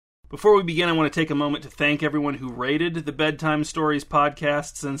Before we begin, I want to take a moment to thank everyone who rated the Bedtime Stories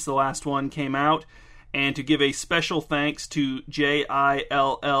podcast since the last one came out, and to give a special thanks to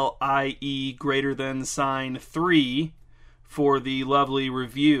JILLIE3 for the lovely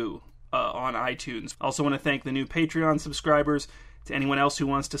review on iTunes. I also want to thank the new Patreon subscribers. To anyone else who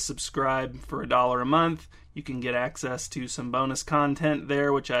wants to subscribe for $1 a month, you can get access to some bonus content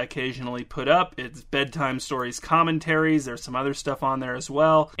there, which I occasionally put up. It's Bedtime Stories commentaries. There's some other stuff on there as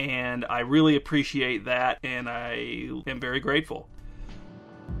well, and I really appreciate that, and I am very grateful.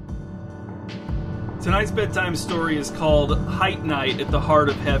 Tonight's bedtime story is called Height Night at the Heart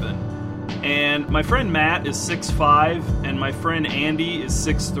of Heaven. And my friend Matt is 6'5", and my friend Andy is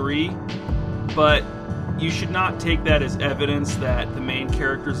 6'3", but you should not take that as evidence that the main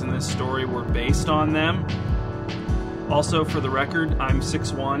characters in this story were based on them. Also, for the record, I'm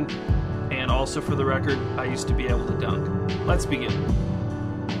 6'1", and also for the record, I used to be able to dunk. Let's begin.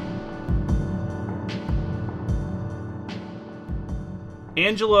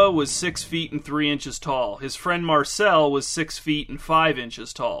 Angelo was 6 feet and 3 inches tall. His friend Marcel was 6 feet and 5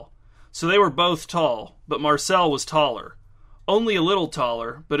 inches tall. So they were both tall, but Marcel was taller. Only a little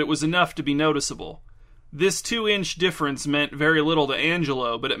taller, but it was enough to be noticeable. This 2-inch difference meant very little to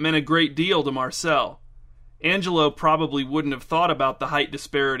Angelo, but it meant a great deal to Marcel. Angelo probably wouldn't have thought about the height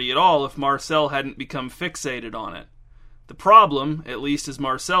disparity at all if Marcel hadn't become fixated on it. The problem, at least as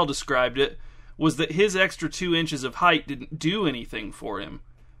Marcel described it, was that his extra 2 inches of height didn't do anything for him.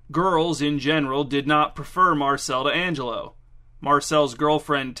 Girls, in general, did not prefer Marcel to Angelo. Marcel's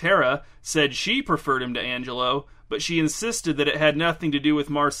girlfriend, Tara, said she preferred him to Angelo, but she insisted that it had nothing to do with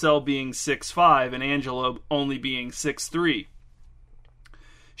Marcel being 6'5" and Angelo only being 6'3".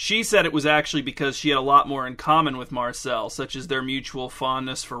 She said it was actually because she had a lot more in common with Marcel, such as their mutual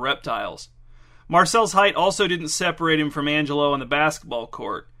fondness for reptiles. Marcel's height also didn't separate him from Angelo on the basketball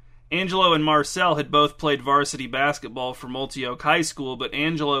court. Angelo and Marcel had both played varsity basketball for Multioke High School, but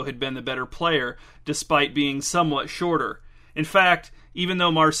Angelo had been the better player, despite being somewhat shorter. In fact, even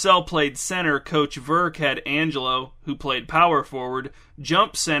though Marcel played center, Coach Verk had Angelo, who played power forward,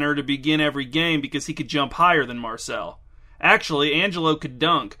 jump center to begin every game because he could jump higher than Marcel. Actually, Angelo could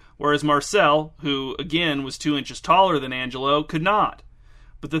dunk, whereas Marcel, who, again, was 2 inches taller than Angelo, could not.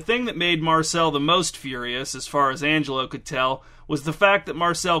 But the thing that made Marcel the most furious, as far as Angelo could tell, was the fact that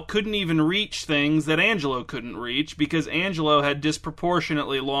Marcel couldn't even reach things that Angelo couldn't reach because Angelo had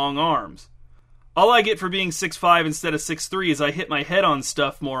disproportionately long arms. All I get for being 6'5" instead of 6'3" is I hit my head on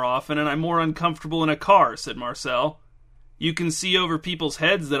stuff more often and I'm more uncomfortable in a car, said Marcel. You can see over people's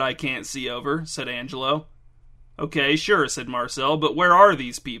heads that I can't see over, said Angelo. Okay, sure, said Marcel, but where are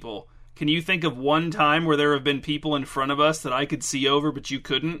these people? Can you think of one time where there have been people in front of us that I could see over but you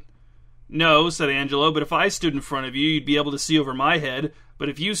couldn't? No, said Angelo, but if I stood in front of you, you'd be able to see over my head, but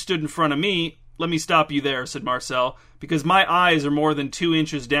if you stood in front of me... Let me stop you there, said Marcel, because my eyes are more than 2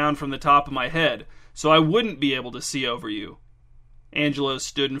 inches down from the top of my head, so I wouldn't be able to see over you. Angelo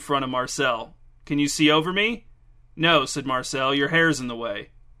stood in front of Marcel. Can you see over me? No, said Marcel, your hair's in the way.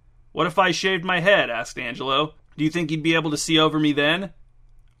 What if I shaved my head? Asked Angelo. Do you think you'd be able to see over me then?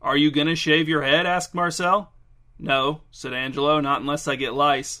 Are you going to shave your head? Asked Marcel. No, said Angelo, not unless I get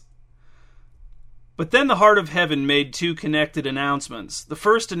lice. But then the Heart of Heaven made two connected announcements. The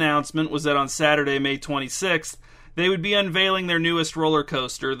first announcement was that on Saturday, May 26th, they would be unveiling their newest roller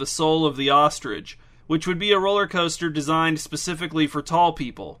coaster, the Soul of the Ostrich, which would be a roller coaster designed specifically for tall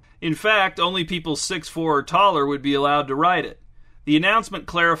people. In fact, only people 6'4" or taller would be allowed to ride it. The announcement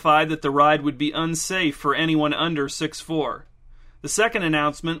clarified that the ride would be unsafe for anyone under 6'4". The second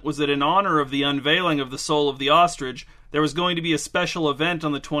announcement was that in honor of the unveiling of the Soul of the Ostrich, there was going to be a special event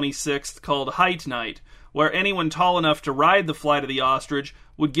on the 26th called Height Night, where anyone tall enough to ride the Flight of the Ostrich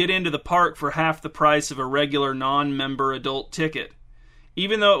would get into the park for half the price of a regular non-member adult ticket.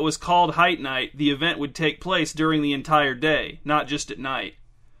 Even though it was called Height Night, the event would take place during the entire day, not just at night.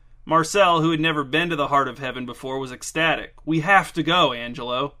 Marcel, who had never been to the Heart of Heaven before, was ecstatic. We have to go,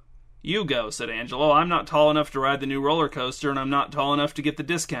 Angelo. You go, said Angelo. I'm not tall enough to ride the new roller coaster, and I'm not tall enough to get the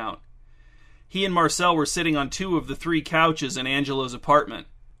discount. He and Marcel were sitting on 2 of the 3 couches in Angelo's apartment.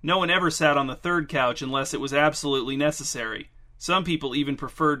 No one ever sat on the 3rd couch unless it was absolutely necessary. Some people even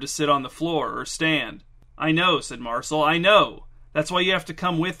preferred to sit on the floor or stand. I know, said Marcel, I know. That's why you have to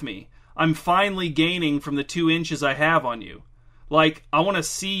come with me. I'm finally gaining from the 2 inches I have on you. Like, I want to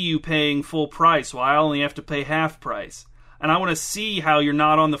see you paying full price while I only have to pay half price. And I want to see how you're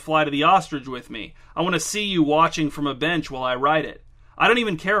not on the Flight of the Ostrich with me. I want to see you watching from a bench while I ride it. I don't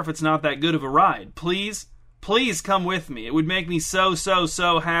even care if it's not that good of a ride. Please? Please come with me. It would make me so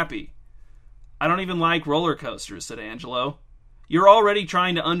happy. I don't even like roller coasters, said Angelo. "You're already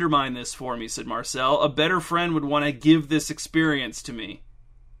trying to undermine this for me," said Marcel. "A better friend would want to give this experience to me."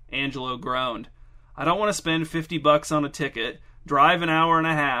 Angelo groaned. "I don't want to spend $50 on a ticket, drive an hour and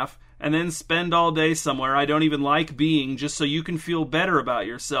a half, and then spend all day somewhere I don't even like being just so you can feel better about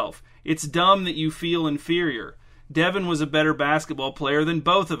yourself. It's dumb that you feel inferior. Devin was a better basketball player than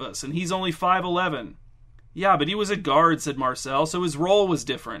both of us, and he's only 5'11". "Yeah, but he was a guard," said Marcel, "so his role was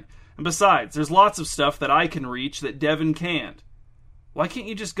different. And besides, there's lots of stuff that I can reach that Devin can't." "Why can't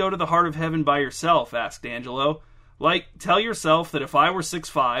you just go to the Heart of Heaven by yourself?" asked Angelo. "Like, tell yourself that if I were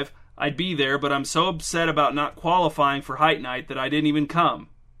 6'5", I'd be there, but I'm so upset about not qualifying for Height Night that I didn't even come."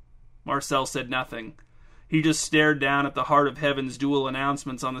 Marcel said nothing. He just stared down at the Heart of Heaven's dual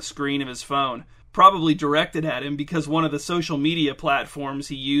announcements on the screen of his phone, probably directed at him because one of the social media platforms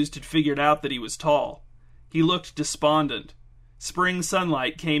he used had figured out that he was tall. He looked despondent. Spring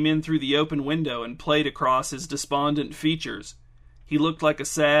sunlight came in through the open window and played across his despondent features. He looked like a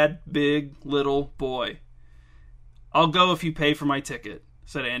sad, big, little boy. "I'll go if you pay for my ticket,"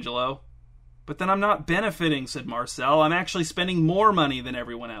 said Angelo. "But then I'm not benefiting," said Marcel. "I'm actually spending more money than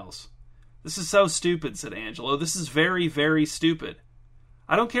everyone else." "This is so stupid," said Angelo. "This is very, very stupid."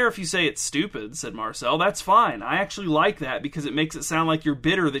 "I don't care if you say it's stupid," said Marcel. "That's fine. I actually like that because it makes it sound like you're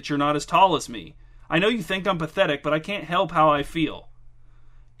bitter that you're not as tall as me. I know you think I'm pathetic, but I can't help how I feel."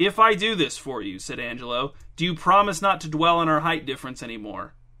 "If I do this for you," said Angelo, "do you promise not to dwell on our height difference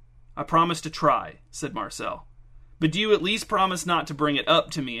anymore?" "I promise to try," said Marcel. "But do you at least promise not to bring it up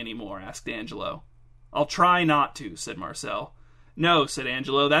to me anymore?" asked Angelo. "I'll try not to," said Marcel. "No," said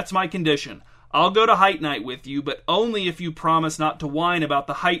Angelo, "that's my condition. I'll go to Height Night with you, but only if you promise not to whine about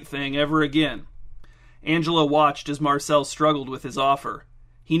the height thing ever again." Angelo watched as Marcel struggled with his offer.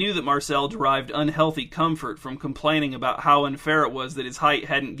 He knew that Marcel derived unhealthy comfort from complaining about how unfair it was that his height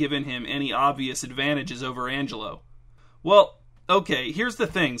hadn't given him any obvious advantages over Angelo. "Well, okay, here's the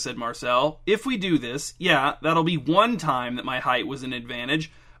thing," said Marcel. "If we do this, yeah, that'll be one time that my height was an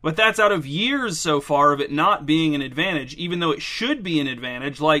advantage, but that's out of years so far of it not being an advantage, even though it should be an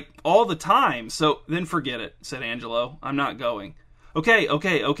advantage, like, all the time. So, then forget it," said Angelo. "I'm not going."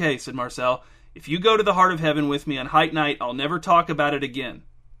 Okay, said Marcel. "If you go to the Heart of Heaven with me on Height Night, I'll never talk about it again."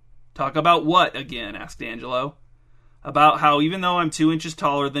 "Talk about what again?" asked Angelo. "About how even though I'm 2 inches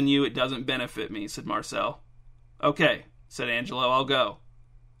taller than you, it doesn't benefit me," said Marcel. "Okay," said Angelo, "I'll go."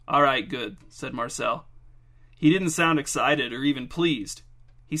 "All right, good," said Marcel. He didn't sound excited or even pleased.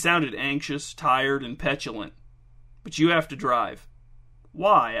 He sounded anxious, tired, and petulant. "But you have to drive."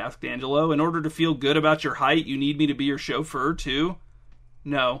 "Why?" asked Angelo. "In order to feel good about your height, you need me to be your chauffeur, too?"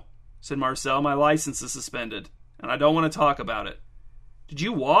 "No," said Marcel, "my license is suspended, and I don't want to talk about it." "Did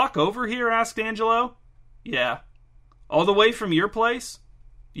you walk over here?" asked Angelo. "Yeah." "All the way from your place?"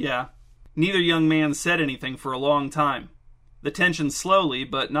 "Yeah." Neither young man said anything for a long time. The tension slowly,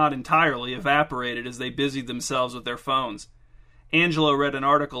 but not entirely, evaporated as they busied themselves with their phones. Angelo read an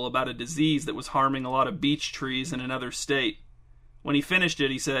article about a disease that was harming a lot of beech trees in another state. When he finished it,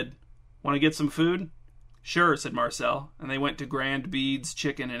 he said, "Want to get some food?" "Sure," said Marcel, and they went to Grand Bede's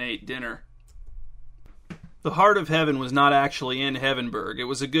Chicken and ate dinner. The Heart of Heaven was not actually in Heavenburg. It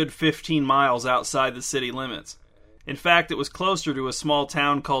was a good 15 miles outside the city limits. In fact, it was closer to a small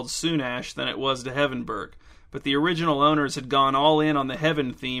town called Sunash than it was to Heavenburg, but the original owners had gone all in on the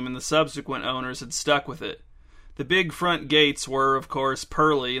Heaven theme and the subsequent owners had stuck with it. The big front gates were, of course,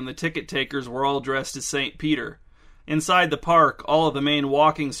 pearly, and the ticket takers were all dressed as St. Peter. Inside the park, all of the main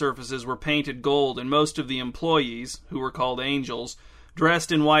walking surfaces were painted gold, and most of the employees, who were called angels,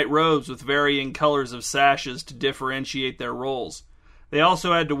 dressed in white robes with varying colors of sashes to differentiate their roles. They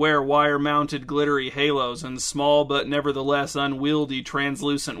also had to wear wire-mounted glittery halos and small but nevertheless unwieldy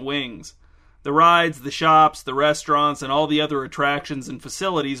translucent wings. The rides, the shops, the restaurants, and all the other attractions and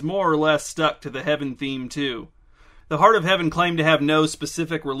facilities more or less stuck to the Heaven theme too. The Heart of Heaven claimed to have no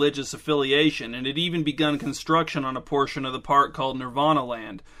specific religious affiliation, and had even begun construction on a portion of the park called Nirvana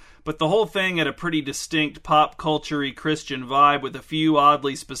Land, but the whole thing had a pretty distinct pop-culture-y Christian vibe with a few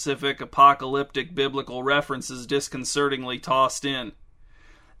oddly specific apocalyptic biblical references disconcertingly tossed in.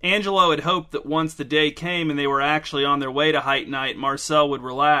 Angelo had hoped that once the day came and they were actually on their way to Height Night, Marcel would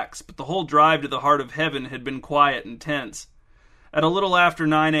relax, but the whole drive to the Heart of Heaven had been quiet and tense. At a little after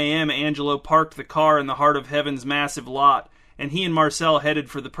 9 a.m., Angelo parked the car in the Heart of Heaven's massive lot, and he and Marcel headed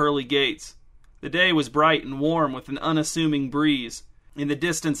for the pearly gates. The day was bright and warm with an unassuming breeze. In the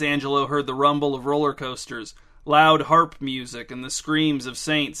distance, Angelo heard the rumble of roller coasters, loud harp music, and the screams of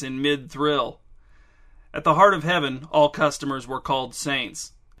saints in mid-thrill. At the Heart of Heaven, all customers were called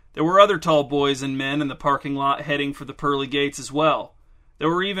saints. There were other tall boys and men in the parking lot heading for the pearly gates as well. There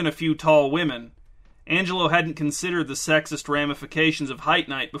were even a few tall women. Angelo hadn't considered the sexist ramifications of Height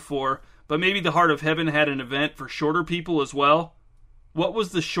Night before, but maybe the Heart of Heaven had an event for shorter people as well? What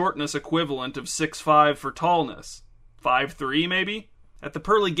was the shortness equivalent of 6'5" for tallness? 5'3", maybe? At the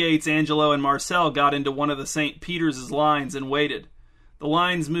pearly gates, Angelo and Marcel got into one of the St. Peter's lines and waited. The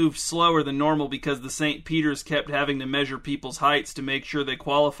lines moved slower than normal because the St. Peter's kept having to measure people's heights to make sure they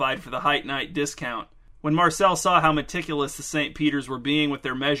qualified for the Height Night discount. When Marcel saw how meticulous the St. Peter's were being with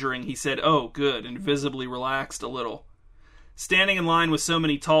their measuring, he said, "Oh, good," and visibly relaxed a little. Standing in line with so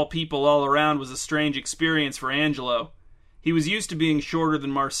many tall people all around was a strange experience for Angelo. He was used to being shorter than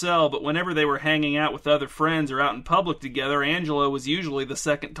Marcel, but whenever they were hanging out with other friends or out in public together, Angelo was usually the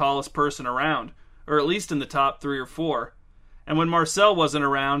second tallest person around, or at least in the top 3 or 4. And when Marcel wasn't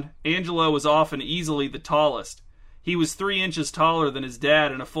around, Angelo was often easily the tallest. He was 3 inches taller than his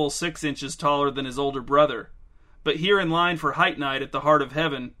dad and a full 6 inches taller than his older brother. But here in line for Height Night at the Heart of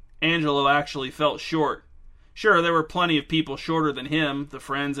Heaven, Angelo actually felt short. Sure, there were plenty of people shorter than him, the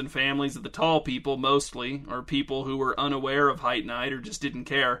friends and families of the tall people mostly, or people who were unaware of Height Night or just didn't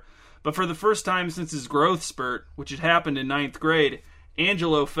care. But for the first time since his growth spurt, which had happened in 9th grade,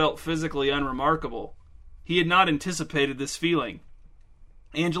 Angelo felt physically unremarkable. He had not anticipated this feeling.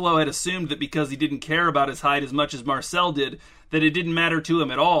 Angelo had assumed that because he didn't care about his height as much as Marcel did, that it didn't matter to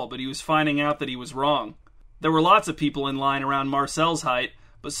him at all, but he was finding out that he was wrong. There were lots of people in line around Marcel's height,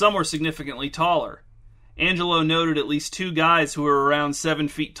 but some were significantly taller. Angelo noted at least 2 guys who were around 7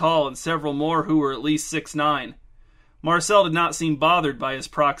 feet tall and several more who were at least 6'9". Marcel did not seem bothered by his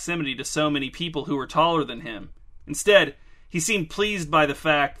proximity to so many people who were taller than him. Instead, he seemed pleased by the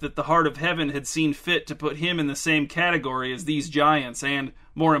fact that the Heart of Heaven had seen fit to put him in the same category as these giants and,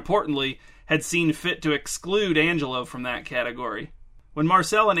 more importantly, had seen fit to exclude Angelo from that category. When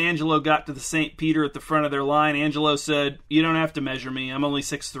Marcel and Angelo got to the St. Peter at the front of their line, Angelo said, "You don't have to measure me. I'm only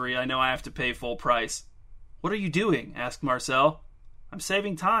 6'3". I know I have to pay full price." "What are you doing?" asked Marcel. "I'm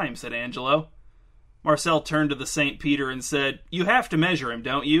saving time," said Angelo. Marcel turned to the St. Peter and said, "You have to measure him,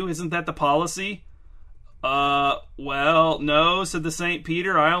 don't you? Isn't that the policy?" Well, no," said the St.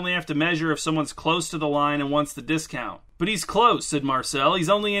 Peter. "I only have to measure if someone's close to the line and wants the discount." "But he's close," said Marcel. "He's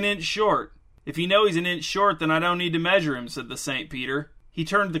only an inch short." "If you know he's an inch short, then I don't need to measure him," said the St. Peter. He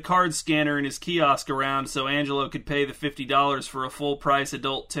turned the card scanner in his kiosk around so Angelo could pay the $50 for a full-price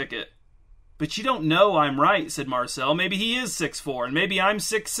adult ticket. "But you don't know I'm right," said Marcel. "Maybe he is 6'4", and maybe I'm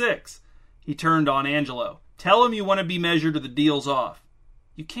 6'6". He turned on Angelo. "Tell him you want to be measured or the deal's off."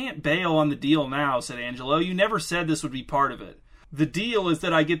 "You can't bail on the deal now," said Angelo. "You never said this would be part of it." "The deal is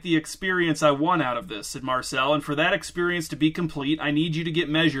that I get the experience I want out of this," said Marcel, "and for that experience to be complete, I need you to get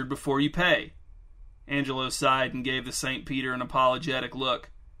measured before you pay." Angelo sighed and gave the St. Peter an apologetic look.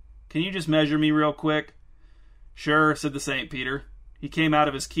 "Can you just measure me real quick?" "Sure," said the St. Peter. He came out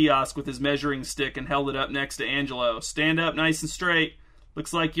of his kiosk with his measuring stick and held it up next to Angelo. "Stand up nice and straight.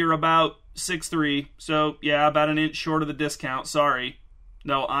 Looks like you're about 6'3", so yeah, about an inch short of the discount. Sorry."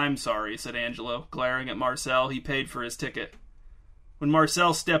 "No, I'm sorry," said Angelo, glaring at Marcel. He paid for his ticket. When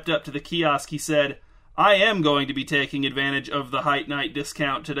Marcel stepped up to the kiosk, he said, "I am going to be taking advantage of the Height Night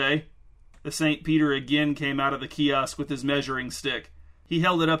discount today." The St. Peter again came out of the kiosk with his measuring stick. He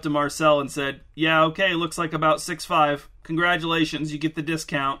held it up to Marcel and said, "Yeah, okay, looks like about 6'5". Congratulations, you get the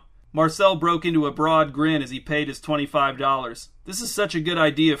discount." Marcel broke into a broad grin as he paid his $25. "This is such a good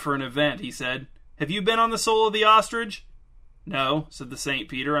idea for an event," he said. "Have you been on the Soul of the Ostrich?" "No," said the St.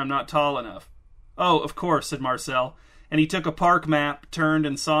 Peter. "I'm not tall enough." "Oh, of course," said Marcel, and he took a park map, turned,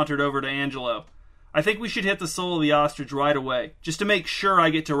 and sauntered over to Angelo. "I think we should hit the Soul of the Ostrich right away, just to make sure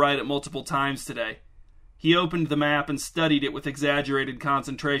I get to ride it multiple times today." He opened the map and studied it with exaggerated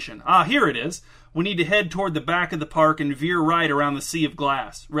concentration. "Ah, here it is. We need to head toward the back of the park and veer right around the sea of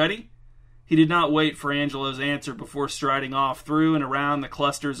glass. Ready?" He did not wait for Angelo's answer before striding off through and around the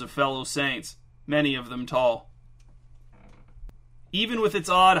clusters of fellow saints, many of them tall. Even with its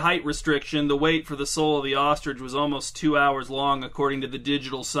odd height restriction, the wait for the Soul of the Ostrich was almost 2 hours long according to the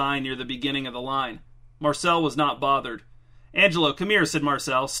digital sign near the beginning of the line. Marcel was not bothered. "Angelo, come here," said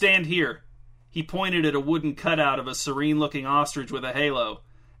Marcel. "Stand here." He pointed at a wooden cutout of a serene-looking ostrich with a halo.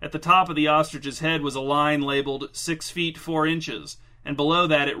 At the top of the ostrich's head was a line labeled 6 feet 4 inches, and below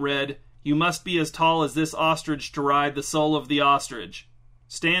that it read, "You must be as tall as this ostrich to ride the Soul of the Ostrich."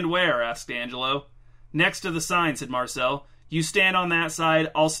 "Stand where?" asked Angelo. "Next to the sign," said Marcel. "You stand on that side,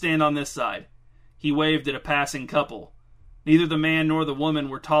 I'll stand on this side." He waved at a passing couple. Neither the man nor the woman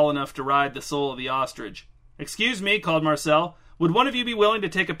were tall enough to ride the Soul of the Ostrich. "Excuse me," called Marcel. "Would one of you be willing to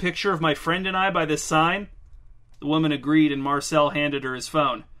take a picture of my friend and I by this sign?" The woman agreed, and Marcel handed her his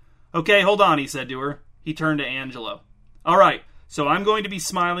phone. "Okay, hold on," he said to her. He turned to Angelo. "All right, So I'm going to be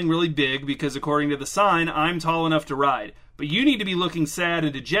smiling really big because according to the sign, I'm tall enough to ride. But you need to be looking sad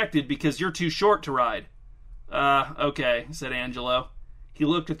and dejected because you're too short to ride. Okay, said Angelo. He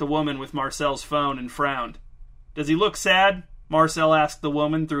looked at the woman with Marcel's phone and frowned. Does he look sad? Marcel asked the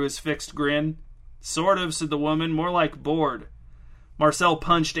woman through his fixed grin. Sort of, said the woman, more like bored. Marcel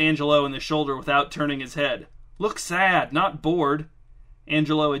punched Angelo in the shoulder without turning his head. Look sad, not bored.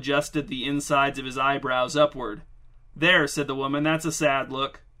 Angelo adjusted the insides of his eyebrows upward. There, said the woman, that's a sad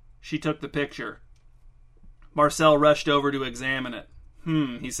look. She took the picture. Marcel rushed over to examine it.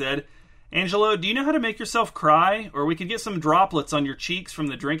 He said. Angelo, do you know how to make yourself cry? Or we could get some droplets on your cheeks from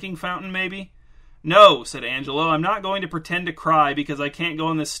the drinking fountain, maybe? No, said Angelo, I'm not going to pretend to cry because I can't go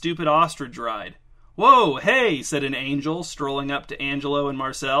on this stupid ostrich ride. Whoa, hey, said an angel, strolling up to Angelo and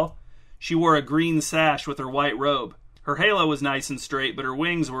Marcel. She wore a green sash with her white robe. Her halo was nice and straight, but her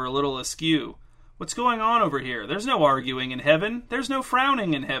wings were a little askew. What's going on over here? There's no arguing in heaven. There's no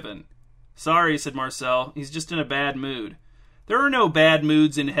frowning in heaven. Sorry, said Marcel. He's just in a bad mood. There are no bad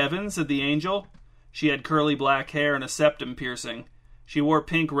moods in heaven, said the angel. She had curly black hair and a septum piercing. She wore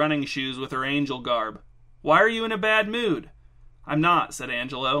pink running shoes with her angel garb. Why are you in a bad mood? I'm not, said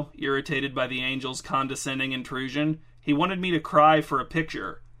Angelo, irritated by the angel's condescending intrusion. He wanted me to cry for a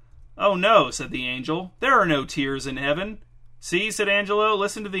picture. Oh no, said the angel. There are no tears in heaven. See, said Angelo,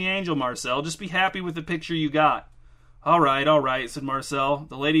 listen to the angel, Marcel. Just be happy with the picture you got. All right, said Marcel.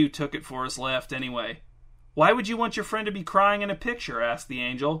 The lady who took it for us left anyway. Why would you want your friend to be crying in a picture? Asked the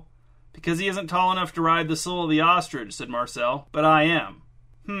angel. Because he isn't tall enough to ride the soul of the ostrich, said Marcel. But I am.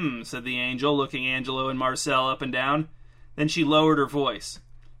 Said the angel, looking Angelo and Marcel up and down. Then she lowered her voice.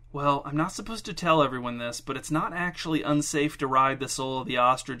 Well, I'm not supposed to tell everyone this, but it's not actually unsafe to ride the soul of the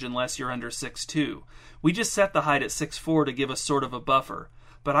ostrich unless you're under 6'2". We just set the height at 6'4" to give us sort of a buffer.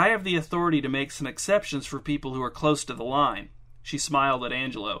 But I have the authority to make some exceptions for people who are close to the line. She smiled at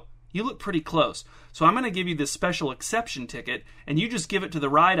Angelo. You look pretty close, so I'm going to give you this special exception ticket, and you just give it to the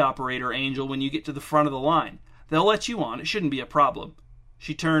ride operator, Angel, when you get to the front of the line. They'll let you on. It shouldn't be a problem.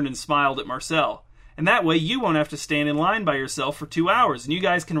 She turned and smiled at Marcel. And that way you won't have to stand in line by yourself for 2 hours, and you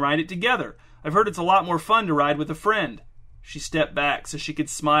guys can ride it together. I've heard it's a lot more fun to ride with a friend. She stepped back so she could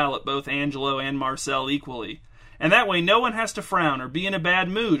smile at both Angelo and Marcel equally. And that way no one has to frown or be in a bad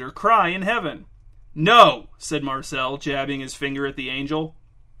mood or cry in heaven. No, said Marcel, jabbing his finger at the angel.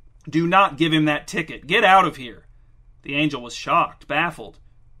 Do not give him that ticket. Get out of here. The angel was shocked, baffled.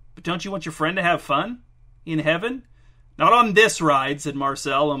 But don't you want your friend to have fun? In heaven? Not on this ride, said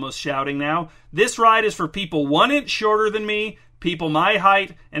Marcel, almost shouting now. This ride is for people 1 inch shorter than me, people my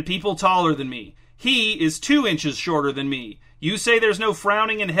height, and people taller than me. He is 2 inches shorter than me. You say there's no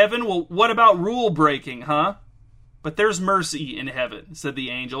frowning in heaven? Well, what about rule breaking, huh? But there's mercy in heaven, said the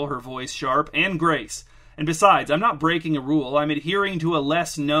angel, her voice sharp, and grace. And besides, I'm not breaking a rule. I'm adhering to a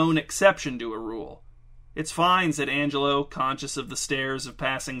less-known exception to a rule. It's fine, said Angelo, conscious of the stares of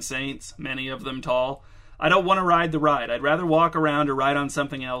passing saints, many of them tall. I don't want to ride the ride. I'd rather walk around or ride on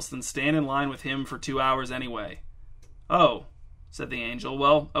something else than stand in line with him for 2 hours anyway. Oh, said the angel.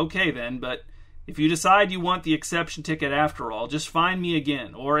 Well, okay then, but if you decide you want the exception ticket after all, just find me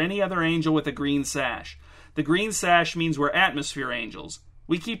again, or any other angel with a green sash. The green sash means we're atmosphere angels.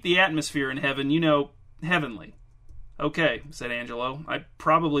 We keep the atmosphere in heaven, you know, heavenly. Okay, said Angelo. I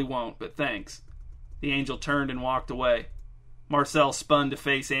probably won't, but thanks. The angel turned and walked away. Marcel spun to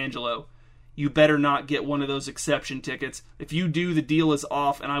face Angelo. You better not get one of those exception tickets. If you do, the deal is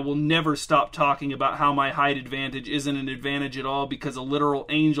off, and I will never stop talking about how my height advantage isn't an advantage at all because a literal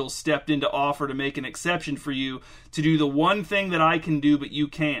angel stepped in to offer to make an exception for you to do the one thing that I can do but you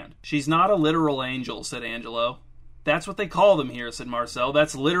can't. She's not a literal angel, said Angelo. That's what they call them here, said Marcel.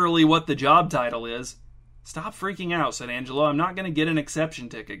 That's literally what the job title is. Stop freaking out, said Angelo. I'm not going to get an exception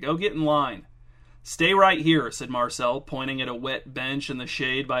ticket. Go get in line. Stay right here, said Marcel, pointing at a wet bench in the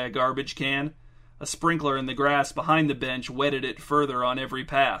shade by a garbage can. A sprinkler in the grass behind the bench wetted it further on every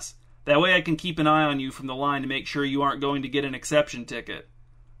pass. That way I can keep an eye on you from the line to make sure you aren't going to get an exception ticket.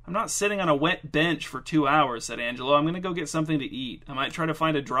 I'm not sitting on a wet bench for 2 hours, said Angelo. I'm going to go get something to eat. I might try to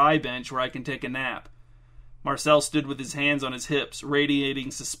find a dry bench where I can take a nap. Marcel stood with his hands on his hips, radiating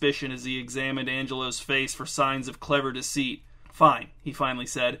suspicion as he examined Angelo's face for signs of clever deceit. Fine, he finally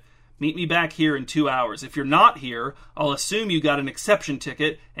said. Meet me back here in 2 hours. If you're not here, I'll assume you got an exception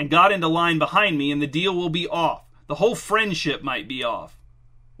ticket and got into line behind me, and the deal will be off. The whole friendship might be off.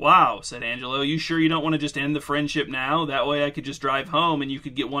 Wow, said Angelo. You sure you don't want to just end the friendship now? That way I could just drive home and you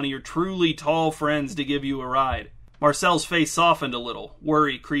could get one of your truly tall friends to give you a ride. Marcel's face softened a little,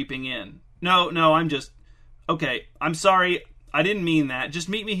 worry creeping in. No, I'm just... Okay, I'm sorry. I didn't mean that. Just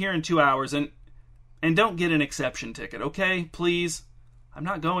meet me here in 2 hours and And don't get an exception ticket, okay? Please? I'm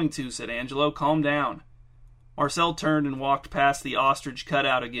not going to, said Angelo. Calm down. Marcel turned and walked past the ostrich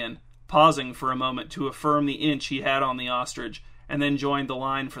cutout again, pausing for a moment to affirm the inch he had on the ostrich, and then joined the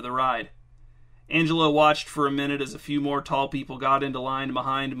line for the ride. Angelo watched for a minute as a few more tall people got into line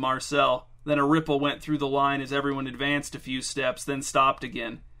behind Marcel. Then a ripple went through the line as everyone advanced a few steps, then stopped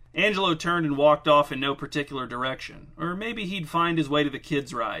again. Angelo turned and walked off in no particular direction. Or maybe he'd find his way to the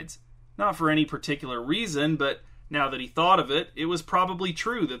kids' rides. Not for any particular reason, but now that he thought of it, it was probably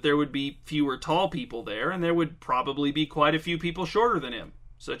true that there would be fewer tall people there, and there would probably be quite a few people shorter than him,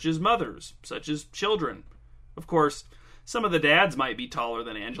 such as mothers, such as children. Of course, some of the dads might be taller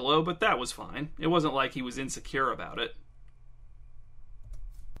than Angelo, but that was fine. It wasn't like he was insecure about it.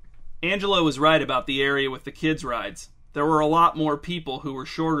 Angelo was right about the area with the kids' rides. There were a lot more people who were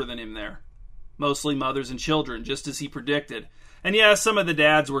shorter than him there. Mostly mothers and children, just as he predicted. And yes, some of the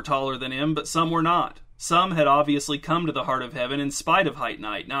dads were taller than him, but some were not. Some had obviously come to the Heart of Heaven in spite of Height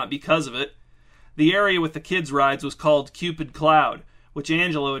Night, not because of it. The area with the kids' rides was called Cupid Cloud, which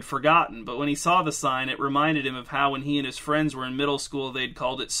Angelo had forgotten, but when he saw the sign, it reminded him of how when he and his friends were in middle school, they'd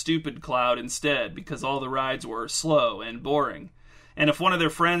called it Stupid Cloud instead, because all the rides were slow and boring. And if one of their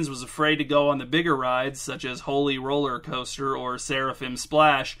friends was afraid to go on the bigger rides, such as Holy Roller Coaster or Seraphim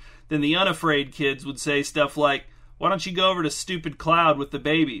Splash, then the unafraid kids would say stuff like, "Why don't you go over to Stupid Cloud with the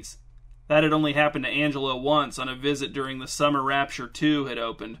babies?" That had only happened to Angelo once on a visit during the summer Rapture 2 had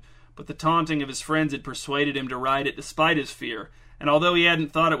opened, but the taunting of his friends had persuaded him to ride it despite his fear, and although he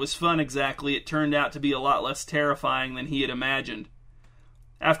hadn't thought it was fun exactly, it turned out to be a lot less terrifying than he had imagined.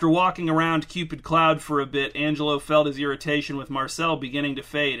 After walking around Cupid Cloud for a bit, Angelo felt his irritation with Marcel beginning to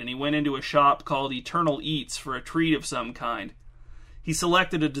fade, and he went into a shop called Eternal Eats for a treat of some kind. He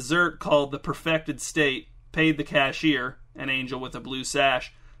selected a dessert called the Perfected State, paid the cashier, an angel with a blue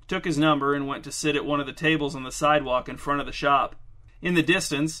sash, took his number, and went to sit at one of the tables on the sidewalk in front of the shop. In the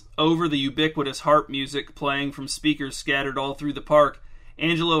distance, over the ubiquitous harp music playing from speakers scattered all through the park,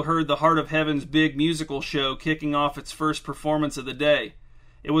 Angelo heard the Heart of Heaven's big musical show kicking off its first performance of the day.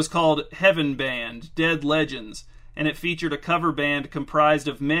 It was called Heaven Band, Dead Legends, and it featured a cover band comprised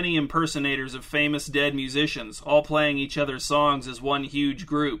of many impersonators of famous dead musicians, all playing each other's songs as one huge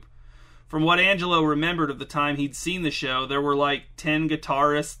group. From what Angelo remembered of the time he'd seen the show, there were like 10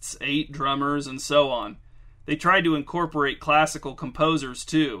 guitarists, 8 drummers, and so on. They tried to incorporate classical composers,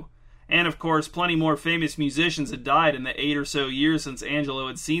 too. And, of course, plenty more famous musicians had died in the 8 or so years since Angelo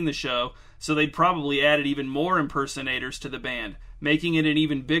had seen the show, so they'd probably added even more impersonators to the band, making it an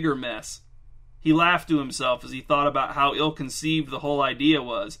even bigger mess. He laughed to himself as he thought about how ill-conceived the whole idea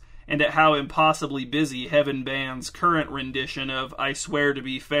was, and at how impossibly busy Heaven Band's current rendition of I Swear to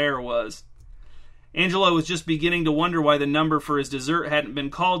Be Fair was. Angelo was just beginning to wonder why the number for his dessert hadn't been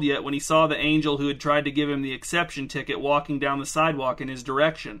called yet when he saw the angel who had tried to give him the exception ticket walking down the sidewalk in his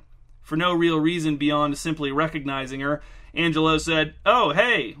direction. For no real reason beyond simply recognizing her, Angelo said, "Oh,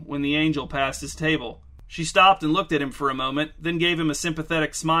 hey," when the angel passed his table. She stopped and looked at him for a moment, then gave him a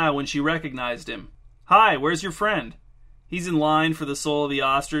sympathetic smile when she recognized him. "Hi, where's your friend?" "He's in line for the soul of the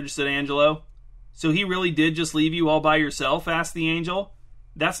ostrich," said Angelo. "So he really did just leave you all by yourself?" asked the angel.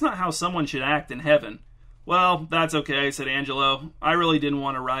 "That's not how someone should act in heaven." "Well, that's okay," said Angelo. "I really didn't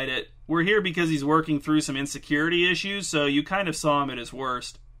want to write it. We're here because he's working through some insecurity issues, so you kind of saw him at his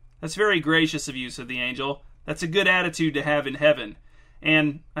worst." "That's very gracious of you," said the angel. "That's a good attitude to have in heaven.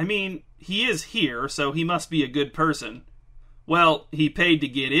 And, I mean, he is here, so he must be a good person." "Well, he paid to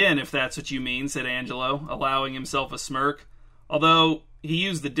get in, if that's what you mean," said Angelo, allowing himself a smirk. "Although, he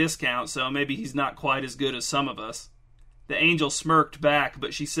used the discount, so maybe he's not quite as good as some of us." The angel smirked back,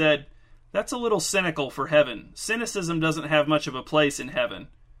 but she said, "That's a little cynical for heaven. Cynicism doesn't have much of a place in heaven."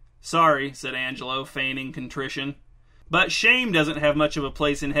 "Sorry," said Angelo, feigning contrition. "But shame doesn't have much of a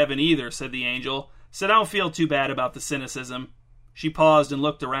place in heaven either," said the angel, "so don't feel too bad about the cynicism." She paused and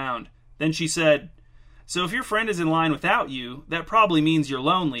looked around. Then she said, "So if your friend is in line without you, that probably means you're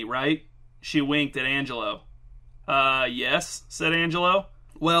lonely, right?" She winked at Angelo. Yes," said Angelo.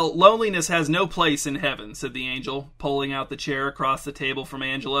 "Well, loneliness has no place in heaven," said the angel, pulling out the chair across the table from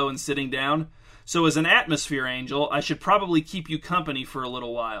Angelo and sitting down. "So as an atmosphere angel, I should probably keep you company for a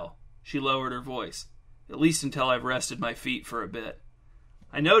little while." She lowered her voice. "At least until I've rested my feet for a bit."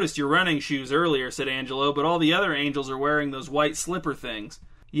 "I noticed your running shoes earlier," said Angelo, "but all the other angels are wearing those white slipper things."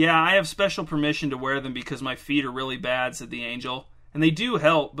 "Yeah, I have special permission to wear them because my feet are really bad," said the angel. "And they do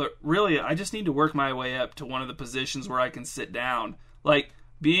help, but really, I just need to work my way up to one of the positions where I can sit down. Like,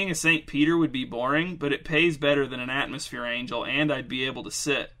 being a St. Peter would be boring, but it pays better than an atmosphere angel, and I'd be able to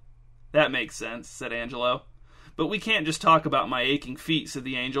sit." "That makes sense," said Angelo. "But we can't just talk about my aching feet," said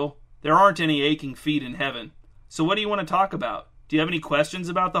the angel. There aren't any aching feet in heaven. So what do you want to talk about? Do you have any questions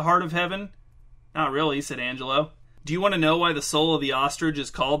about the heart of heaven? Not really, said Angelo. Do you want to know why the soul of the ostrich is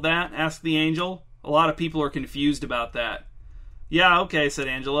called that? Asked the angel. A lot of people are confused about that. Yeah, okay, said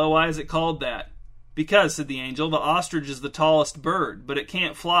Angelo. Why is it called that? Because, said the angel, the ostrich is the tallest bird, but it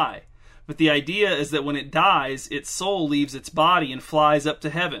can't fly. But the idea is that when it dies, its soul leaves its body and flies up to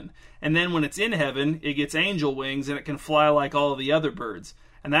heaven. And then when it's in heaven, it gets angel wings and it can fly like all the other birds.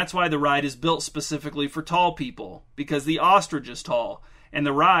 And that's why the ride is built specifically for tall people, because the ostrich is tall, and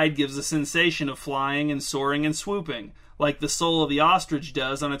the ride gives a sensation of flying and soaring and swooping, like the soul of the ostrich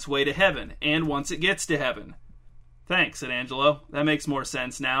does on its way to heaven, and once it gets to heaven. Thanks, said Angelo. That makes more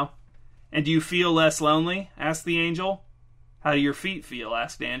sense now. And do you feel less lonely? Asked the angel. How do your feet feel?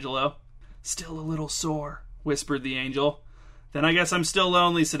 Asked Angelo. Still a little sore, whispered the angel. Then I guess I'm still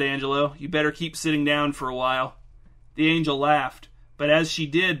lonely, said Angelo. You better keep sitting down for a while. The angel laughed, but as she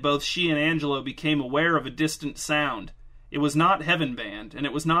did, both she and Angelo became aware of a distant sound. It was not Heaven Band, and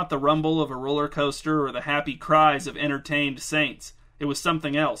it was not the rumble of a roller coaster or the happy cries of entertained saints. It was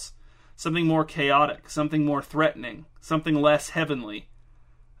something else, something more chaotic, something more threatening, something less heavenly.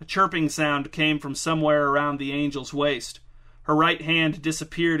 A chirping sound came from somewhere around the angel's waist. Her right hand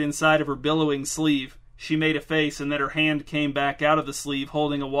disappeared inside of her billowing sleeve. She made a face, and then her hand came back out of the sleeve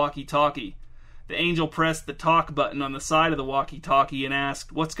holding a walkie-talkie. The angel pressed the talk button on the side of the walkie-talkie and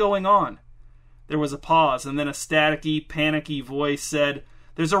asked, "What's going on?" There was a pause, and then a staticky, panicky voice said,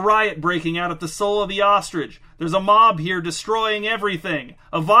 "There's a riot breaking out at the Soul of the Ostrich. There's a mob here destroying everything.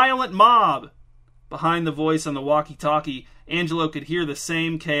 A violent mob." Behind the voice on the walkie-talkie, Angelo could hear the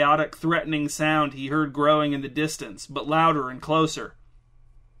same chaotic, threatening sound he heard growing in the distance, but louder and closer.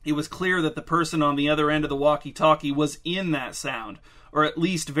 It was clear that the person on the other end of the walkie-talkie was in that sound, or at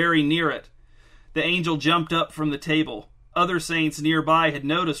least very near it. The angel jumped up from the table. Other saints nearby had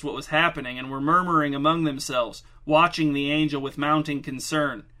noticed what was happening and were murmuring among themselves, watching the angel with mounting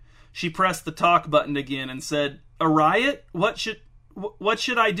concern. She pressed the talk button again and said, "A riot? What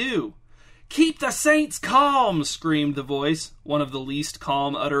should I do?" "Keep the saints calm!" screamed the voice, one of the least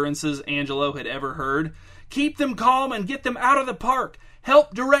calm utterances Angelo had ever heard. "Keep them calm and get them out of the park!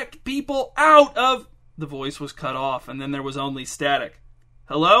 Help direct people out of—" The voice was cut off, and then there was only static.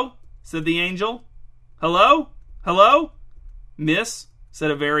 "Hello?" said the angel. "Hello? Hello?" "Miss?"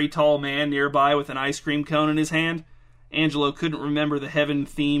 said a very tall man nearby with an ice cream cone in his hand. Angelo couldn't remember the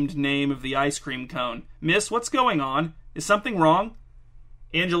heaven-themed name of the ice cream cone. "Miss, what's going on? Is something wrong?"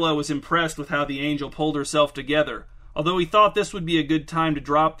 Angelo was impressed with how the angel pulled herself together, although he thought this would be a good time to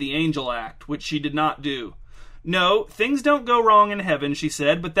drop the angel act, which she did not do. "No, things don't go wrong in heaven," she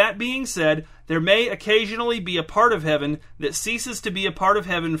said, "but that being said, there may occasionally be a part of heaven that ceases to be a part of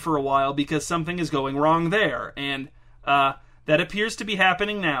heaven for a while because something is going wrong there, and, that appears to be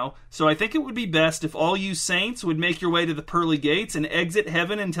happening now, so I think it would be best if all you saints would make your way to the pearly gates and exit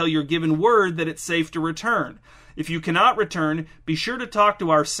heaven until you're given word that it's safe to return. If you cannot return, be sure to talk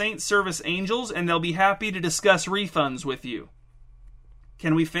to our Saint Service angels, and they'll be happy to discuss refunds with you."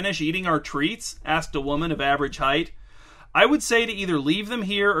 "Can we finish eating our treats?" asked a woman of average height. "I would say to either leave them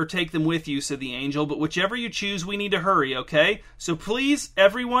here or take them with you," said the angel, "but whichever you choose, we need to hurry, okay? So please,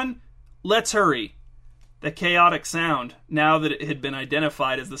 everyone, let's hurry." The chaotic sound, now that it had been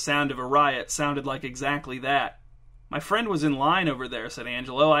identified as the sound of a riot, sounded like exactly that. "My friend was in line over there," said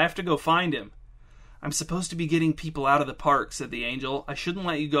Angelo. "I have to go find him." "I'm supposed to be getting people out of the park," said the angel. "I shouldn't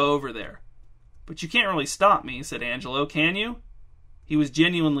let you go over there." "But you can't really stop me," said Angelo, "can you?" He was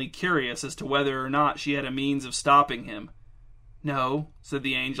genuinely curious as to whether or not she had a means of stopping him. "No," said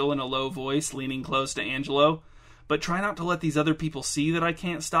the angel in a low voice, leaning close to Angelo. "But try not to let these other people see that I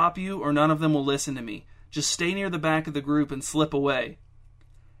can't stop you, or none of them will listen to me. Just stay near the back of the group and slip away."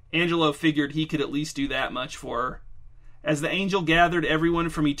 Angelo figured he could at least do that much for her. As the angel gathered everyone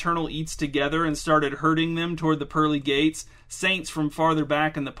from Eternal Eats together and started herding them toward the pearly gates, saints from farther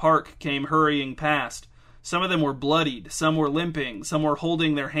back in the park came hurrying past. Some of them were bloodied, some were limping, some were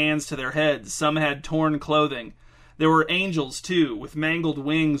holding their hands to their heads, some had torn clothing. There were angels, too, with mangled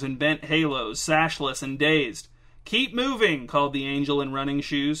wings and bent halos, sashless and dazed. "Keep moving," called the angel in running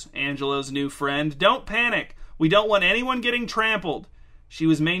shoes, Angelo's new friend. "Don't panic. We don't want anyone getting trampled." She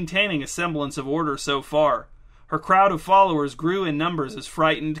was maintaining a semblance of order so far. Her crowd of followers grew in numbers as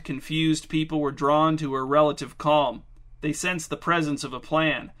frightened, confused people were drawn to her relative calm. They sensed the presence of a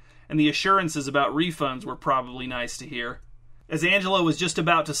plan, and the assurances about refunds were probably nice to hear. As Angelo was just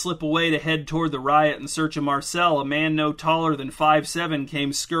about to slip away to head toward the riot in search of Marcel, a man no taller than 5'7"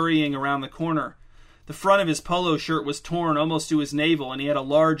 came scurrying around the corner. The front of his polo shirt was torn almost to his navel, and he had a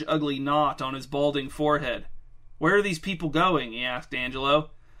large, ugly knot on his balding forehead. "Where are these people going?" he asked Angelo.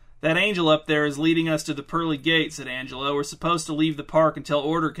 "That angel up there is leading us to the pearly gate," said Angelo. "We're supposed to leave the park until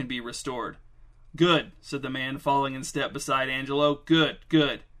order can be restored." "Good," said the man, falling in step beside Angelo. "Good,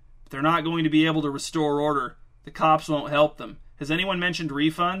 good. But they're not going to be able to restore order. The cops won't help them. Has anyone mentioned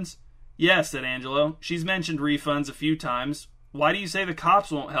refunds?" "Yes," said Angelo. "She's mentioned refunds a few times. Why do you say the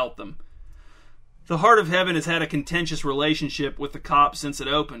cops won't help them?" "The Heart of Heaven has had a contentious relationship with the cops since it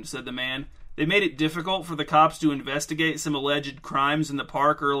opened," said the man. "They made it difficult for the cops to investigate some alleged crimes in the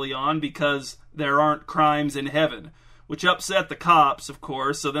park early on because there aren't crimes in heaven, which upset the cops, of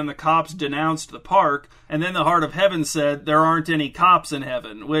course, so then the cops denounced the park, and then the Heart of Heaven said there aren't any cops in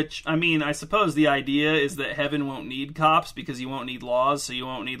heaven, which, I suppose the idea is that heaven won't need cops because you won't need laws, so you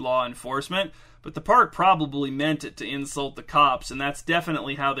won't need law enforcement, but the park probably meant it to insult the cops, and that's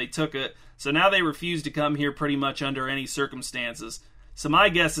definitely how they took it, so now they refuse to come here pretty much under any circumstances. So my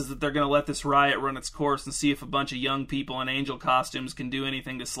guess is that they're going to let this riot run its course and see if a bunch of young people in angel costumes can do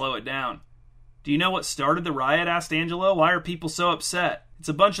anything to slow it down." "Do you know what started the riot?" asked Angelo. "Why are people so upset?" "It's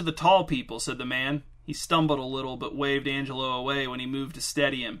a bunch of the tall people," said the man. He stumbled a little, but waved Angelo away when he moved to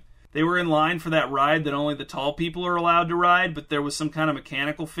steady him. "They were in line for that ride that only the tall people are allowed to ride, but there was some kind of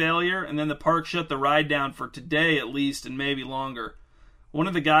mechanical failure, and then the park shut the ride down for today at least, and maybe longer. One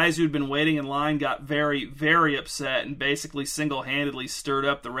of the guys who'd been waiting in line got very, very upset and basically single-handedly stirred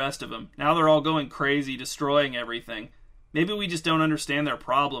up the rest of them. Now they're all going crazy, destroying everything. Maybe we just don't understand their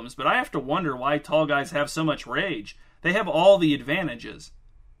problems, but I have to wonder why tall guys have so much rage. They have all the advantages."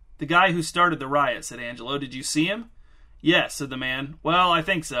 "The guy who started the riot," said Angelo. "Did you see him?" "Yes," said the man. "Well, I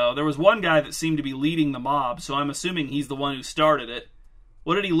think so. There was one guy that seemed to be leading the mob, so I'm assuming he's the one who started it."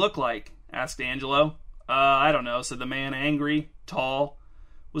 "What did he look like?" asked Angelo. I don't know," said the man. "Angry, tall."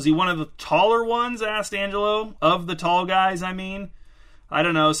 "Was he one of the taller ones?" asked Angelo. "Of the tall guys, I mean?" "I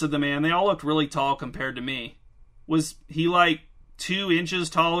don't know," said the man. "They all looked really tall compared to me." "Was he like 2 inches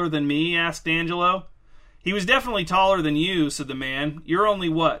taller than me?" asked Angelo. "He was definitely taller than you," said the man. "You're only,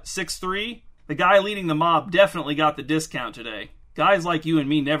 what, 6'3"? The guy leading the mob definitely got the discount today. Guys like you and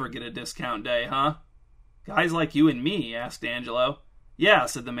me never get a discount day, huh?" "Guys like you and me?" asked Angelo. "Yeah,"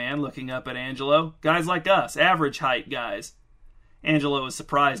 said the man, looking up at Angelo. "Guys like us, average height guys." Angelo was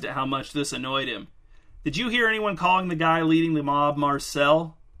surprised at how much this annoyed him. "Did you hear anyone calling the guy leading the mob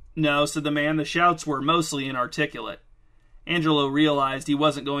Marcel?" "No," said the man. "The shouts were mostly inarticulate." Angelo realized he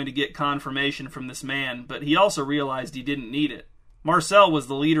wasn't going to get confirmation from this man, but he also realized he didn't need it. Marcel was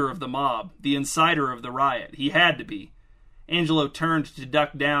the leader of the mob, the inciter of the riot. He had to be. Angelo turned to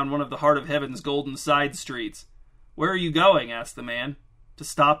duck down one of the Heart of Heaven's golden side streets. "Where are you going?" asked the man. "To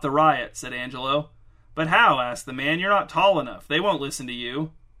stop the riot," said Angelo. "But how?" asked the man. "You're not tall enough. They won't listen to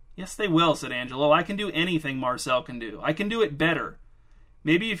you." "Yes, they will," said Angelo. "I can do anything Marcel can do. I can do it better."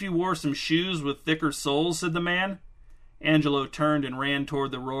 "Maybe if you wore some shoes with thicker soles," said the man. Angelo turned and ran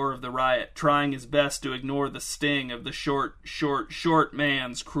toward the roar of the riot, trying his best to ignore the sting of the short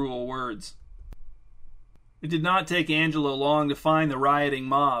man's cruel words. It did not take Angelo long to find the rioting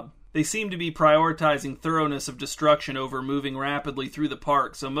mob. They seemed to be prioritizing thoroughness of destruction over moving rapidly through the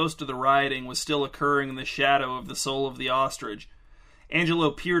park, so most of the rioting was still occurring in the shadow of the Soul of the Ostrich.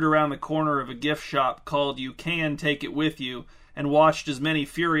 Angelo peered around the corner of a gift shop called You Can Take It With You, and watched as many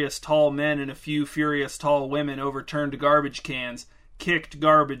furious tall men and a few furious tall women overturned garbage cans, kicked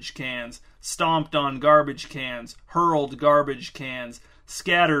garbage cans, stomped on garbage cans, hurled garbage cans,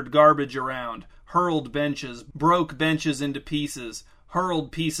 scattered garbage around, hurled benches, broke benches into pieces,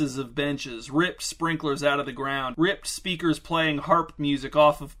 hurled pieces of benches, ripped sprinklers out of the ground, ripped speakers playing harp music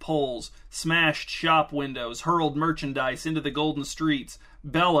off of poles, smashed shop windows, hurled merchandise into the golden streets,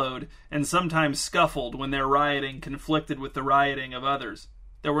 bellowed, and sometimes scuffled when their rioting conflicted with the rioting of others.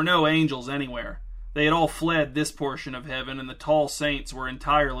 There were no angels anywhere. They had all fled this portion of heaven, and the tall saints were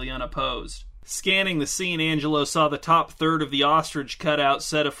entirely unopposed. Scanning the scene, Angelo saw the top third of the ostrich cutout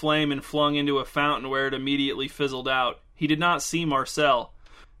set aflame and flung into a fountain where it immediately fizzled out. He did not see Marcel.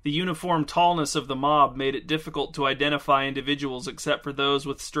 The uniform tallness of the mob made it difficult to identify individuals except for those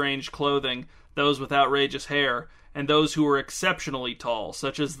with strange clothing, those with outrageous hair, and those who were exceptionally tall,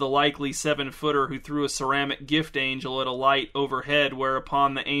 such as the likely 7-footer who threw a ceramic gift angel at a light overhead,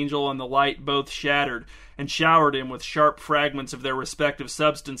 whereupon the angel and the light both shattered, and showered him with sharp fragments of their respective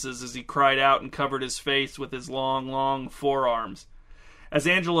substances as he cried out and covered his face with his long, long forearms. As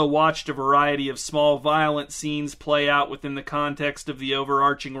Angelo watched a variety of small violent scenes play out within the context of the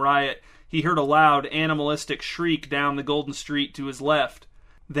overarching riot, he heard a loud, animalistic shriek down the golden street to his left.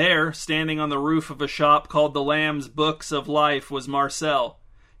 There, standing on the roof of a shop called the Lamb's Books of Life, was Marcel.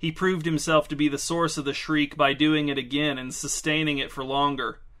 He proved himself to be the source of the shriek by doing it again and sustaining it for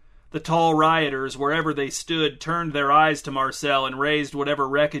longer. The tall rioters, wherever they stood, turned their eyes to Marcel and raised whatever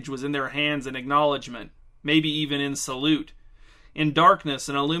wreckage was in their hands in acknowledgement, maybe even in salute. In darkness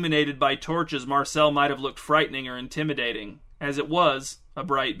and illuminated by torches, Marcel might have looked frightening or intimidating. As it was, a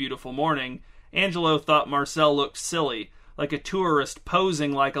bright, beautiful morning, Angelo thought Marcel looked silly, like a tourist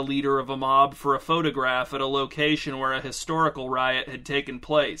posing like a leader of a mob for a photograph at a location where a historical riot had taken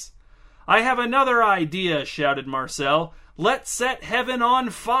place. "I have another idea," shouted Marcel. "Let's set heaven on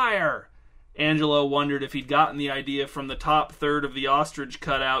fire!" Angelo wondered if he'd gotten the idea from the top third of the ostrich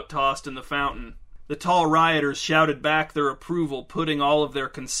cutout tossed in the fountain. The tall rioters shouted back their approval, putting all of their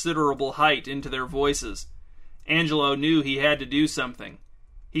considerable height into their voices. Angelo knew he had to do something.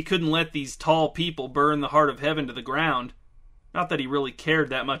 He couldn't let these tall people burn the heart of heaven to the ground. Not that he really cared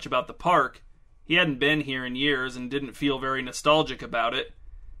that much about the park. He hadn't been here in years and didn't feel very nostalgic about it.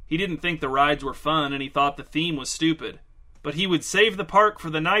 He didn't think the rides were fun, and he thought the theme was stupid. But he would save the park for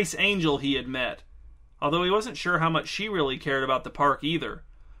the nice angel he had met. Although he wasn't sure how much she really cared about the park either.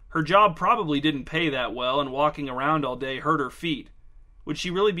 Her job probably didn't pay that well, and walking around all day hurt her feet. Would she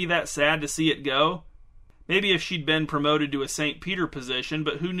really be that sad to see it go? Maybe if she'd been promoted to a St. Peter position,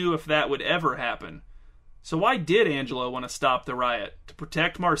 but who knew if that would ever happen? So why did Angelo want to stop the riot? To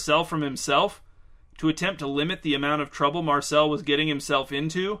protect Marcel from himself? To attempt to limit the amount of trouble Marcel was getting himself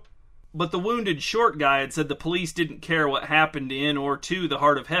into? But the wounded short guy had said the police didn't care what happened in or to the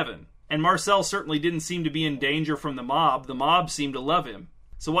heart of heaven. And Marcel certainly didn't seem to be in danger from the mob. The mob seemed to love him.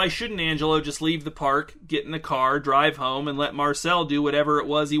 So why shouldn't Angelo just leave the park, get in the car, drive home, and let Marcel do whatever it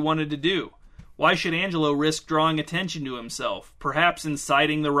was he wanted to do? Why should Angelo risk drawing attention to himself, perhaps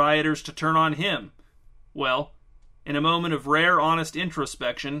inciting the rioters to turn on him? Well, in a moment of rare, honest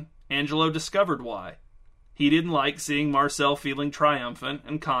introspection, Angelo discovered why. He didn't like seeing Marcel feeling triumphant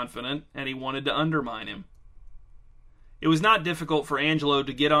and confident, and he wanted to undermine him. It was not difficult for Angelo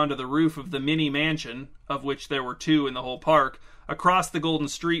to get onto the roof of the mini mansion, of which there were two in the whole park, across the Golden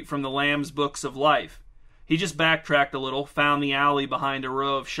Street from the Lamb's Books of Life. He just backtracked a little, found the alley behind a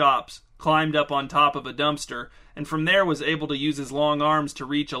row of shops, climbed up on top of a dumpster, and from there was able to use his long arms to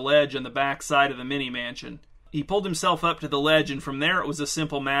reach a ledge on the back side of the mini mansion. He pulled himself up to the ledge, and from there it was a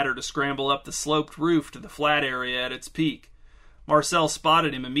simple matter to scramble up the sloped roof to the flat area at its peak. Marcel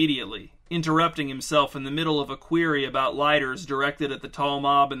spotted him immediately, interrupting himself in the middle of a query about lighters directed at the tall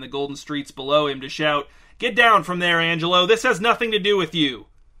mob in the golden streets below him to shout, "Get down from there, Angelo! This has nothing to do with you!"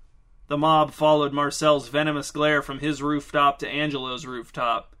 The mob followed Marcel's venomous glare from his rooftop to Angelo's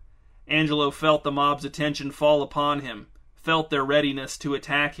rooftop. Angelo felt the mob's attention fall upon him, felt their readiness to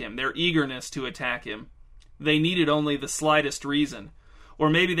attack him, their eagerness to attack him. They needed only the slightest reason. Or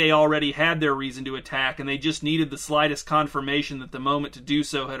maybe they already had their reason to attack, and they just needed the slightest confirmation that the moment to do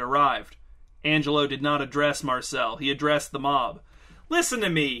so had arrived. Angelo did not address Marcel. He addressed the mob. "Listen to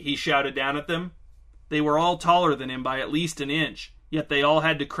me," he shouted down at them. They were all taller than him by at least an inch, yet they all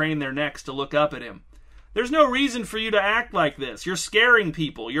had to crane their necks to look up at him. "There's no reason for you to act like this. You're scaring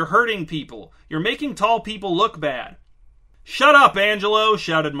people. You're hurting people. You're making tall people look bad." "Shut up, Angelo!"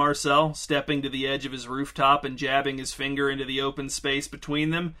 shouted Marcel, stepping to the edge of his rooftop and jabbing his finger into the open space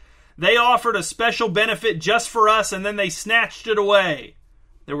between them. "They offered a special benefit just for us, and then they snatched it away."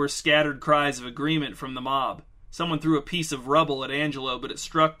 There were scattered cries of agreement from the mob. Someone threw a piece of rubble at Angelo, but it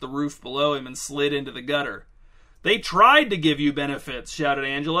struck the roof below him and slid into the gutter. "They tried to give you benefits," shouted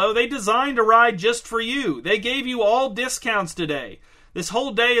Angelo. "They designed a ride just for you. They gave you all discounts today. This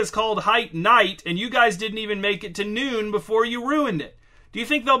whole day is called Height Night, and you guys didn't even make it to noon before you ruined it. Do you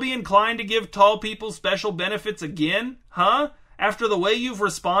think they'll be inclined to give tall people special benefits again? Huh? After the way you've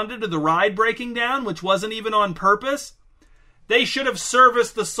responded to the ride breaking down, which wasn't even on purpose?" "They should have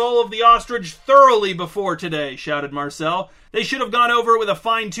serviced the soul of the ostrich thoroughly before today," shouted Marcel. "They should have gone over it with a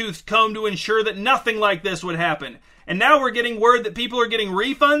fine-toothed comb to ensure that nothing like this would happen. And now we're getting word that people are getting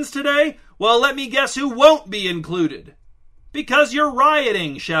refunds today? Well, let me guess who won't be included." "Because you're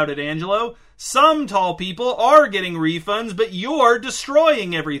rioting," shouted Angelo. "Some tall people are getting refunds, but you're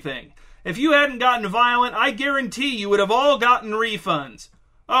destroying everything. If you hadn't gotten violent, I guarantee you would have all gotten refunds."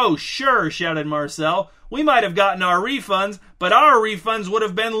 "Oh, sure," shouted Marcel. "We might have gotten our refunds, but our refunds would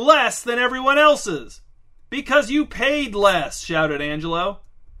have been less than everyone else's." "Because you paid less," shouted Angelo.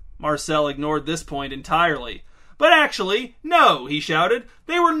 Marcel ignored this point entirely. "But actually, no," he shouted.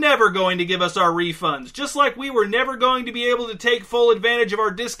 "They were never going to give us our refunds, just like we were never going to be able to take full advantage of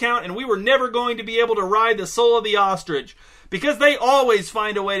our discount, and we were never going to be able to ride the soul of the ostrich, because they always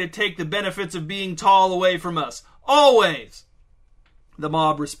find a way to take the benefits of being tall away from us. Always!" The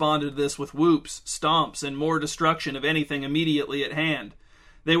mob responded to this with whoops, stomps, and more destruction of anything immediately at hand.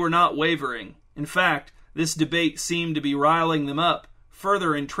 They were not wavering. In fact, this debate seemed to be riling them up,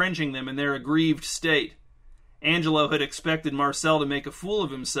 further entrenching them in their aggrieved state. Angelo had expected Marcel to make a fool of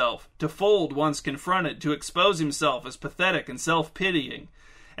himself, to fold once confronted, to expose himself as pathetic and self-pitying.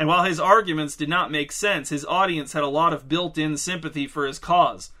 And while his arguments did not make sense, his audience had a lot of built-in sympathy for his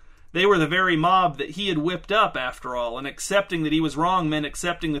cause. They were the very mob that he had whipped up, after all, and accepting that he was wrong meant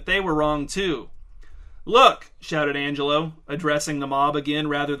accepting that they were wrong too. "Look," shouted Angelo, addressing the mob again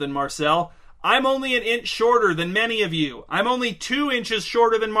rather than Marcel, "I'm only an inch shorter than many of you. I'm only 2 inches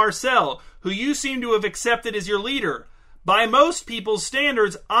shorter than Marcel, who you seem to have accepted as your leader. By most people's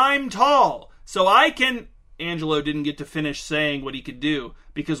standards, I'm tall, so I can—" Angelo didn't get to finish saying what he could do,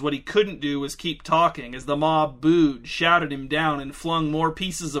 because what he couldn't do was keep talking, as the mob booed, shouted him down, and flung more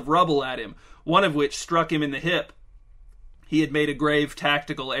pieces of rubble at him, one of which struck him in the hip. He had made a grave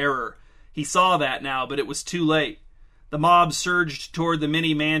tactical error. He saw that now, but it was too late. The mob surged toward the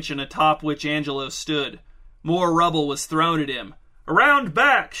mini mansion atop which Angelo stood. More rubble was thrown at him. "Around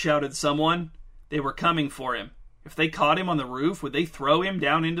back!" shouted someone. They were coming for him. If they caught him on the roof, would they throw him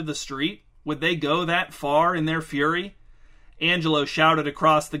down into the street? Would they go that far in their fury? Angelo shouted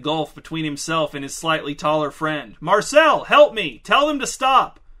across the gulf between himself and his slightly taller friend. "Marcel, help me! Tell them to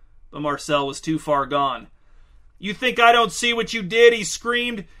stop!" But Marcel was too far gone. "You think I don't see what you did?" he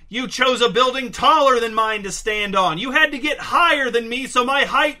screamed. "You chose a building taller than mine to stand on. You had to get higher than me so my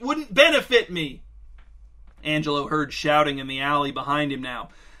height wouldn't benefit me." Angelo heard shouting in the alley behind him now,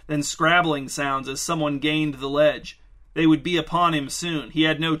 then scrabbling sounds as someone gained the ledge. They would be upon him soon. He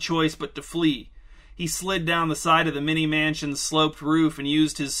had no choice but to flee. He slid down the side of the mini-mansion's sloped roof and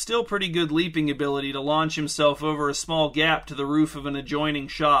used his still pretty good leaping ability to launch himself over a small gap to the roof of an adjoining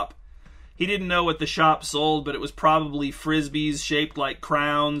shop. He didn't know what the shop sold, but it was probably frisbees shaped like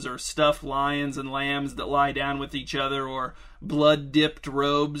crowns, or stuffed lions and lambs that lie down with each other, or blood-dipped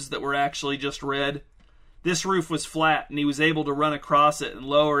robes that were actually just red. This roof was flat, and he was able to run across it and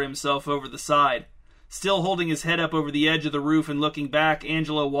lower himself over the side. Still holding his head up over the edge of the roof and looking back,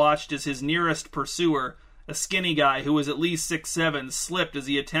 Angelo watched as his nearest pursuer, a skinny guy who was at least 6'7", slipped as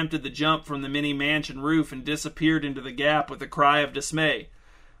he attempted the jump from the mini-mansion roof and disappeared into the gap with a cry of dismay.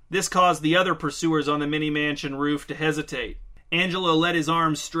 This caused the other pursuers on the mini-mansion roof to hesitate. Angelo let his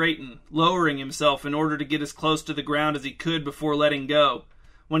arms straighten, lowering himself in order to get as close to the ground as he could before letting go.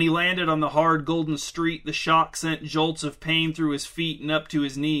 When he landed on the hard golden street, the shock sent jolts of pain through his feet and up to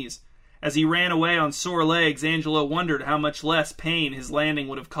his knees. As he ran away on sore legs, Angelo wondered how much less pain his landing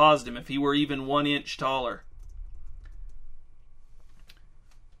would have caused him if he were even 1 inch taller.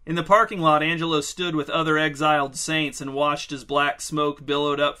 In the parking lot, Angelo stood with other exiled saints and watched as black smoke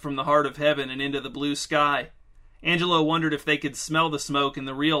billowed up from the heart of heaven and into the blue sky. Angelo wondered if they could smell the smoke in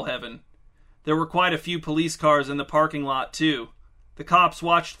the real heaven. There were quite a few police cars in the parking lot, too. The cops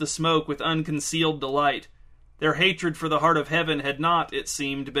watched the smoke with unconcealed delight. Their hatred for the heart of heaven had not, it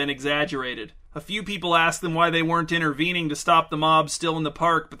seemed, been exaggerated. A few people asked them why they weren't intervening to stop the mob still in the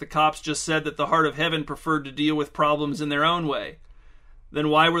park, but the cops just said that the heart of heaven preferred to deal with problems in their own way. Then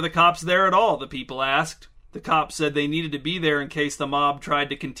why were the cops there at all, the people asked. The cops said they needed to be there in case the mob tried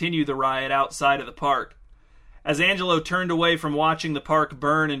to continue the riot outside of the park. As Angelo turned away from watching the park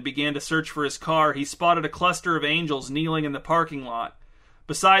burn and began to search for his car, he spotted a cluster of angels kneeling in the parking lot.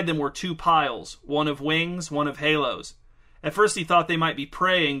 Beside them were 2 piles, one of wings, one of halos. At first he thought they might be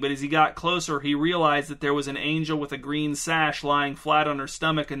praying, but as he got closer he realized that there was an angel with a green sash lying flat on her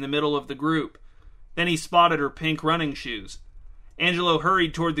stomach in the middle of the group. Then he spotted her pink running shoes. Angelo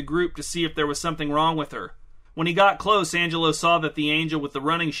hurried toward the group to see if there was something wrong with her. When he got close, Angelo saw that the angel with the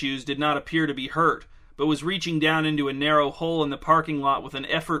running shoes did not appear to be hurt, but was reaching down into a narrow hole in the parking lot with an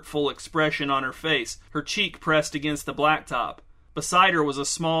effortful expression on her face, her cheek pressed against the blacktop. Beside her was a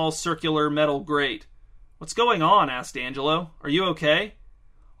small, circular metal grate. "What's going on?" asked Angelo. "Are you okay?"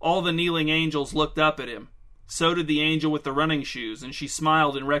 All the kneeling angels looked up at him. So did the angel with the running shoes, and she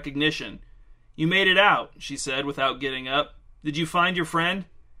smiled in recognition. "You made it out," she said without getting up. "Did you find your friend?"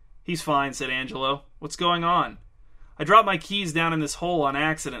 "He's fine," said Angelo. "What's going on?" "I dropped my keys down in this hole on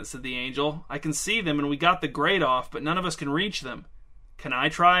accident," said the angel. "I can see them and we got the grate off, but none of us can reach them." "Can I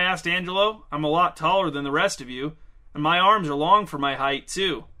try?" asked Angelo. "I'm a lot taller than the rest of you. And my arms are long for my height,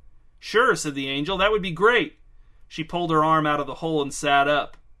 too." "Sure," said the angel. "That would be great." She pulled her arm out of the hole and sat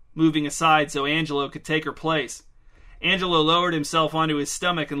up, moving aside so Angelo could take her place. Angelo lowered himself onto his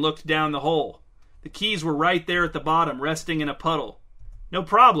stomach and looked down the hole. The keys were right there at the bottom, resting in a puddle. "No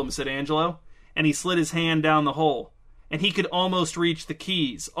problem," said Angelo, and he slid his hand down the hole. And he could almost reach the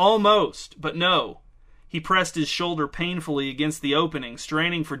keys. Almost, but no. He pressed his shoulder painfully against the opening,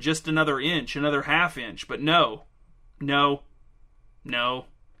 straining for just another inch, another half-inch, but no. No.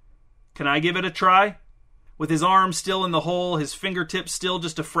 "Can I give it a try?" With his arm still in the hole, his fingertips still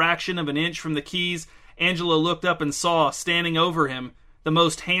just a fraction of an inch from the keys, Angelo looked up and saw, standing over him, the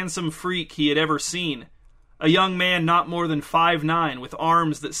most handsome freak he had ever seen. A young man not more than 5'9", with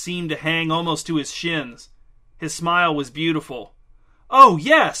arms that seemed to hang almost to his shins. His smile was beautiful. "Oh,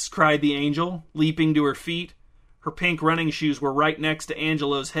 yes!" cried the angel, leaping to her feet. Her pink running shoes were right next to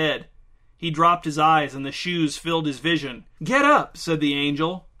Angelo's head. He dropped his eyes, and the shoes filled his vision. "Get up," said the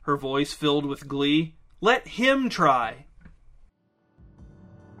angel, her voice filled with glee. "Let him try."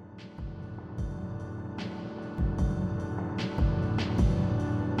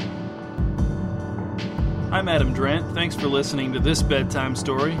 I'm Adam Drent. Thanks for listening to this bedtime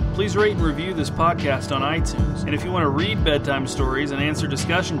story. Please rate and review this podcast on iTunes. And if you want to read bedtime stories and answer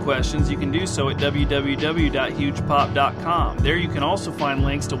discussion questions, you can do so at www.hugepop.com. There you can also find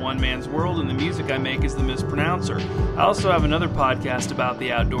links to One Man's World and the music I make as the Mispronouncer. I also have another podcast about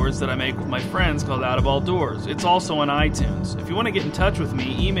the outdoors that I make with my friends called Out of All Doors. It's also on iTunes. If you want to get in touch with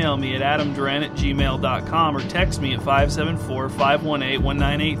me, email me at adamdrent@gmail.com or text me at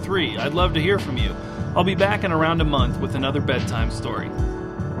 574-518-1983. I'd love to hear from you. I'll be back in around a month with another bedtime story.